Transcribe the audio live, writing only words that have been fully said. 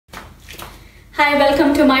Hi,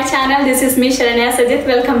 welcome to my channel. This is me, Sharanya Sajit.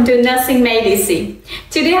 Welcome to Nursing Made Easy.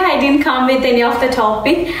 Today I didn't come with any of the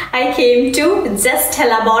topic. I came to just tell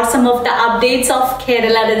about some of the updates of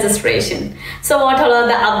Kerala registration. So what are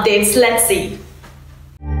the updates? Let's see.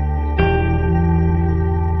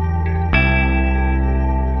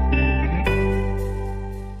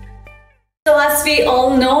 So as we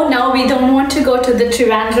all know, now we don't want to go to the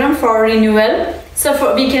Trivandrum for renewal.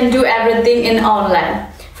 So we can do everything in online.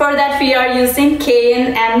 For that, we are using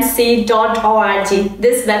knmc.org,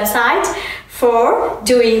 this website, for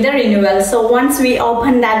doing the renewal. So once we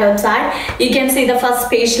open that website, you can see the first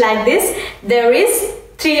page like this. There is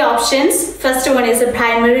three options. First one is a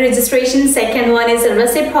primary registration, second one is a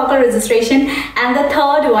reciprocal registration, and the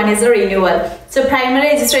third one is a renewal. So primary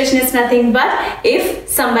registration is nothing but if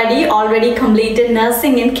somebody already completed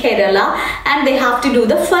nursing in Kerala and they have to do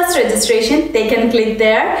the first registration, they can click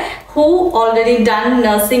there. Who already done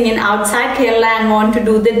nursing in outside Kerala and want to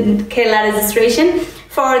do the Kerala registration,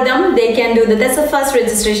 for them they can do that's the first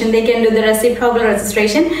registration. They can do the reciprocal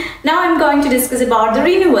registration. Now I'm going to discuss about the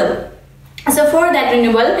renewal. So for that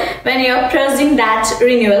renewal, when you're pressing that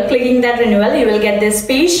renewal, clicking that renewal, you will get this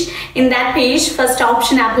page. In that page, first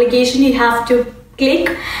option application, you have to click,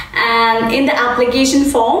 and in the application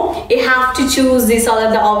form you have to choose this all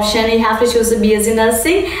of the option. You have to choose the BSc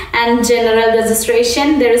nursing and general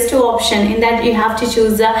registration. There is two options. In that you have to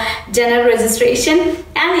choose the general registration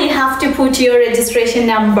and you have to put your registration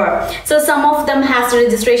number. So some of them has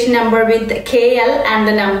registration number with KL and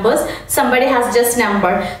the numbers, somebody has just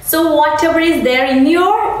number. So whatever is there in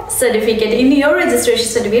your certificate, in your registration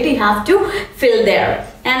certificate, you have to fill there.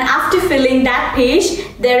 And after filling that page,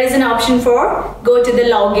 there is an option for go to the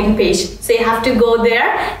login page. So you have to go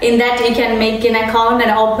there. In that you can make an account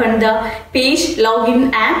and open the page,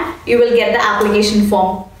 login, and you will get the application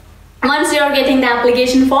form. Once you are getting the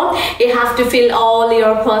application form, you have to fill all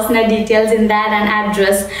your personal details in that and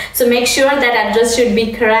address. So make sure that address should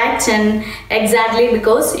be correct and exactly,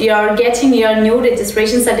 because you are getting your new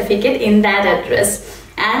registration certificate in that address.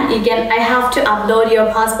 And I have to upload your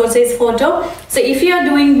passport size photo. So if you are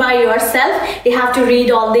doing by yourself, you have to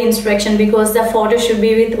read all the instruction, because the photo should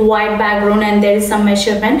be with white background and there is some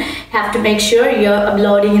measurement. You have to make sure you're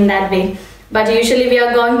uploading in that way. But usually we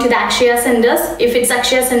are going to the Akshaya centers. If it's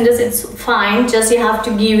Akshaya centers, it's fine. Just you have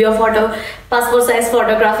to give your passport size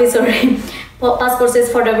photography, passport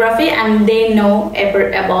size photography, and they know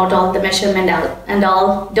about all the measurement and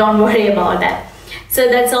all. Don't worry about that. So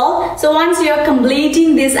that's all. So once you are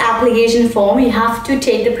completing this application form, you have to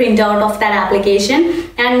take the printout of that application,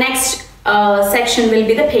 and next section will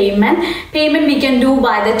be the payment. Payment we can do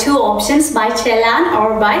by the two options, by challan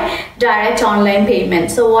or by direct online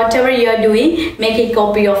payment. So whatever you are doing, make a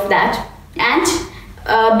copy of that. And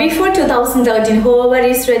before 2013, whoever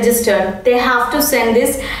is registered, they have to send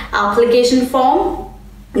this application form,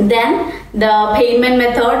 then the payment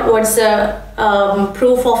method, what's the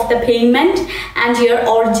proof of the payment, and your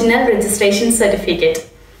original registration certificate.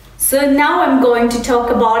 So now I'm going to talk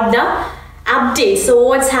about the update. So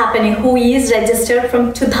what's happening, who is registered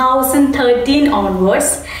from 2013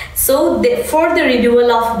 onwards. So for the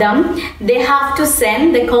renewal of them, they have to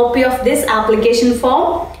send the copy of this application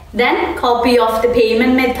form, then copy of the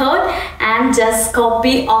payment method, and just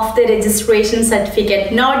copy of the registration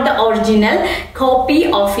certificate, not the original,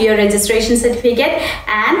 copy of your registration certificate,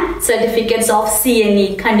 and certificates of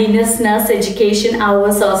CNE, continuous nurse education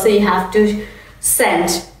hours also you have to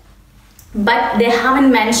send. But they haven't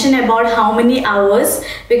mentioned about how many hours,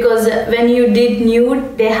 because when you did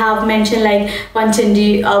new, they have mentioned like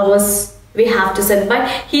 120 hours we have to send, but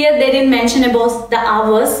here they didn't mention about the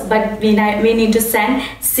hours, but we need to send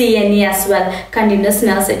CNE as well, continuous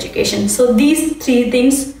nurse education. So these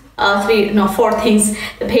four things,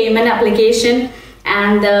 the payment application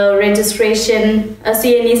and the registration,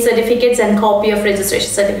 CNE certificates, and copy of registration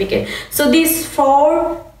certificate. So these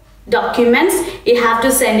four documents you have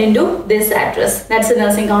to send into this address. That's the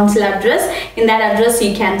nursing council address. In that address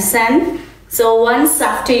you can send. So once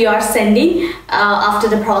after you are sending, after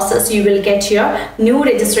the process, you will get your new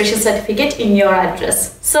registration certificate in your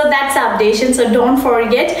address. So that's updation. So don't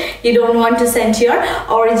forget, you don't want to send your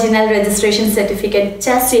original registration certificate.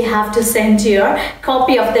 Just you have to send your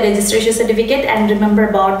copy of the registration certificate, and remember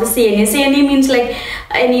about the CNE. CNE means like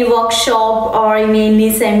any workshop or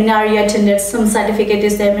any seminar you attended, some certificate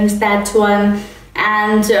is there, means that one.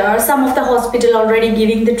 And some of the hospital already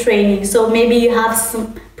giving the training, so maybe you have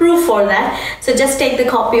some proof for that. So just take the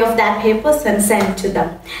copy of that papers and send to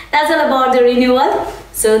them. That's all about the renewal.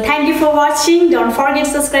 So thank you for watching. Don't forget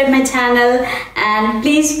to subscribe my channel and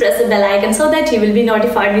please press the bell icon so that you will be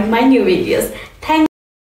notified with my new videos. Thank you.